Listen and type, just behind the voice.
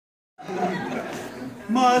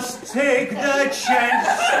must take the chance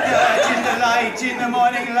that in the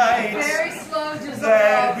morning light, very slow dissolve.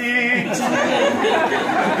 there'll be Very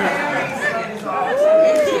slow dissolve.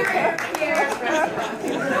 Interior Pierre's Restless.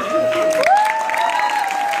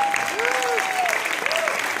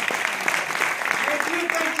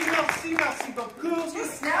 Merci beaucoup.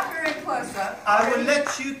 Just snap her in close up. I will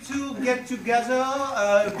let you two get together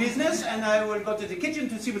business, and I will go to the kitchen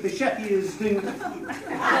to see what the chef is doing with the food.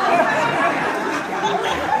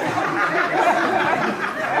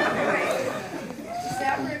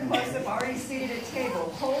 Snap her in close up, already seated at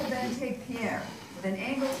table. Hold, then take Pierre. With an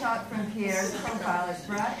angle shot from Pierre's profile as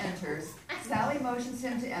Brad enters, Sally motions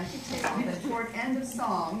him to empty table. Then toward end of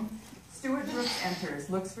song, Stuart Brooks enters,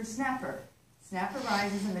 looks for Snapper. Snapper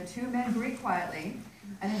rises and the two men greet quietly,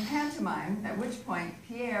 and in pantomime, at which point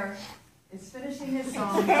Pierre is finishing his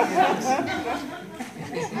song.